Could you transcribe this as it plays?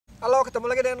Halo, ketemu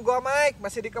lagi dengan gua Mike.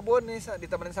 Masih di kebun nih,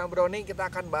 ditemenin sama Brownie.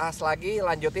 Kita akan bahas lagi,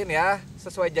 lanjutin ya.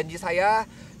 Sesuai janji saya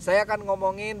akan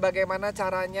ngomongin bagaimana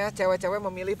caranya cewek-cewek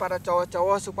memilih para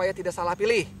cowok-cowok supaya tidak salah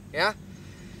pilih, ya.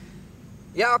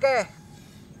 Ya, oke.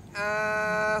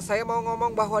 Saya mau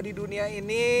ngomong bahwa di dunia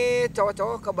ini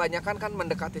cowok-cowok kebanyakan kan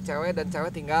mendekati cewek dan cewek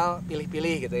tinggal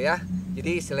pilih-pilih gitu ya.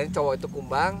 Jadi istilahnya cowok itu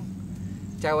kumbang,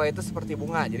 cewek itu seperti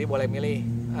bunga. Jadi boleh milih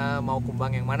mau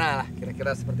kumbang yang mana lah,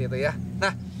 kira-kira seperti itu ya.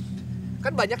 Nah,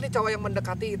 kan banyak nih cowok yang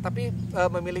mendekati, tapi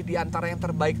memilih di antara yang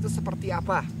terbaik itu seperti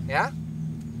apa ya.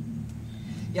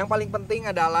 Yang paling penting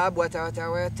adalah buat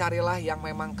cewek-cewek, carilah yang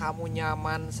memang kamu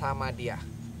nyaman sama dia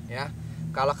ya.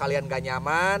 Kalau kalian gak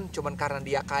nyaman cuman karena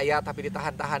dia kaya tapi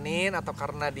ditahan-tahanin, atau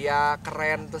karena dia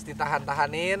keren terus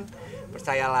ditahan-tahanin,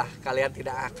 percayalah kalian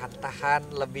tidak akan tahan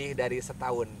lebih dari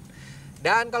setahun.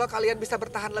 Dan kalau kalian bisa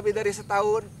bertahan lebih dari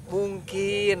setahun,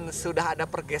 mungkin sudah ada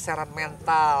pergeseran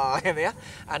mental ya.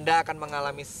 Anda akan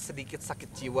mengalami sedikit sakit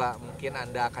jiwa. Mungkin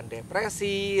Anda akan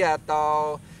depresi,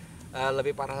 atau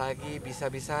lebih parah lagi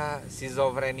bisa-bisa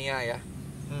skizofrenia ya.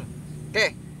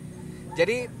 Oke.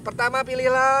 Jadi pertama,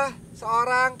 pilihlah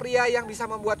seorang pria yang bisa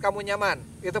membuat kamu nyaman.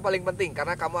 Itu paling penting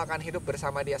karena kamu akan hidup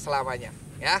bersama dia selamanya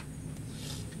ya.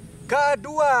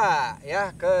 Kedua,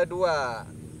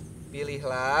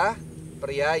 pilihlah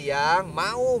pria yang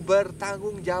mau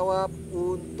bertanggung jawab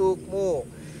untukmu.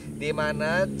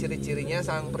 Dimana ciri-cirinya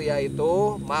sang pria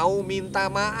itu mau minta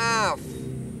maaf,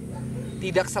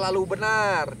 tidak selalu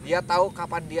benar. Dia tahu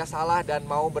kapan dia salah dan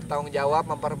mau bertanggung jawab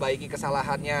memperbaiki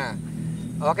kesalahannya.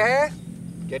 Oke?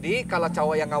 Jadi kalau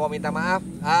cowok yang gak mau minta maaf,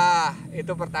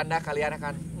 itu pertanda kalian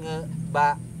akan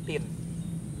ngebatin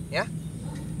ya.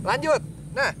 Lanjut.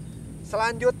 Nah,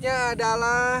 selanjutnya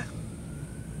adalah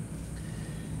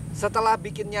setelah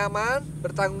bikin nyaman,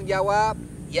 bertanggung jawab,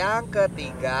 yang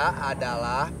ketiga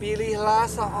adalah pilihlah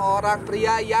seorang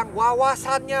pria yang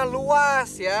wawasannya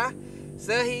luas ya.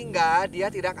 Sehingga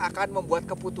dia tidak akan membuat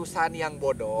keputusan yang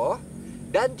bodoh,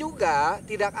 dan juga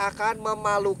tidak akan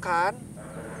memalukan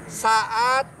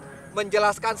saat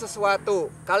menjelaskan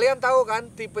sesuatu. Kalian tahu kan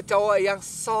tipe cowok yang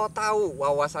so tahu,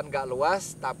 wawasan gak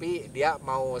luas, tapi dia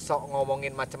mau sok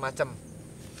ngomongin macem-macem.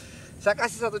 Saya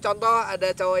kasih satu contoh, ada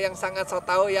cowok yang sangat so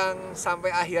tau yang sampai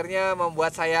akhirnya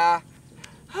membuat saya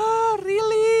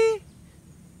really?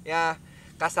 Ya,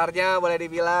 kasarnya boleh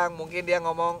dibilang, mungkin dia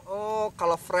ngomong, oh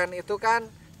kalau friend itu kan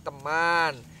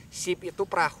teman, ship itu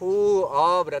perahu.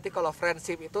 Oh berarti kalau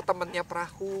friendship itu temennya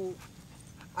perahu.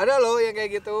 Ada loh yang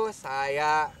kayak gitu.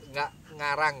 Saya nggak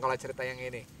ngarang kalau cerita yang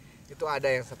ini. Itu ada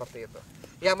yang seperti itu.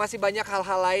 Ya, masih banyak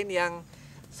hal-hal lain yang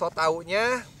so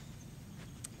taunya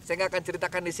saya nggak akan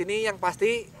ceritakan di sini. Yang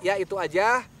pasti ya itu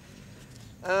aja.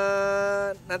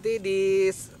 Nanti di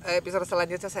episode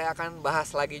selanjutnya saya akan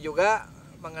bahas lagi juga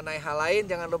mengenai hal lain.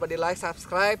 Jangan lupa di like,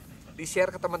 subscribe, di share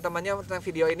ke teman-temannya tentang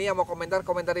video ini. Yang mau komentar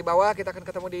di bawah. Kita akan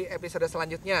ketemu di episode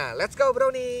selanjutnya. Let's go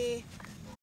Brownie.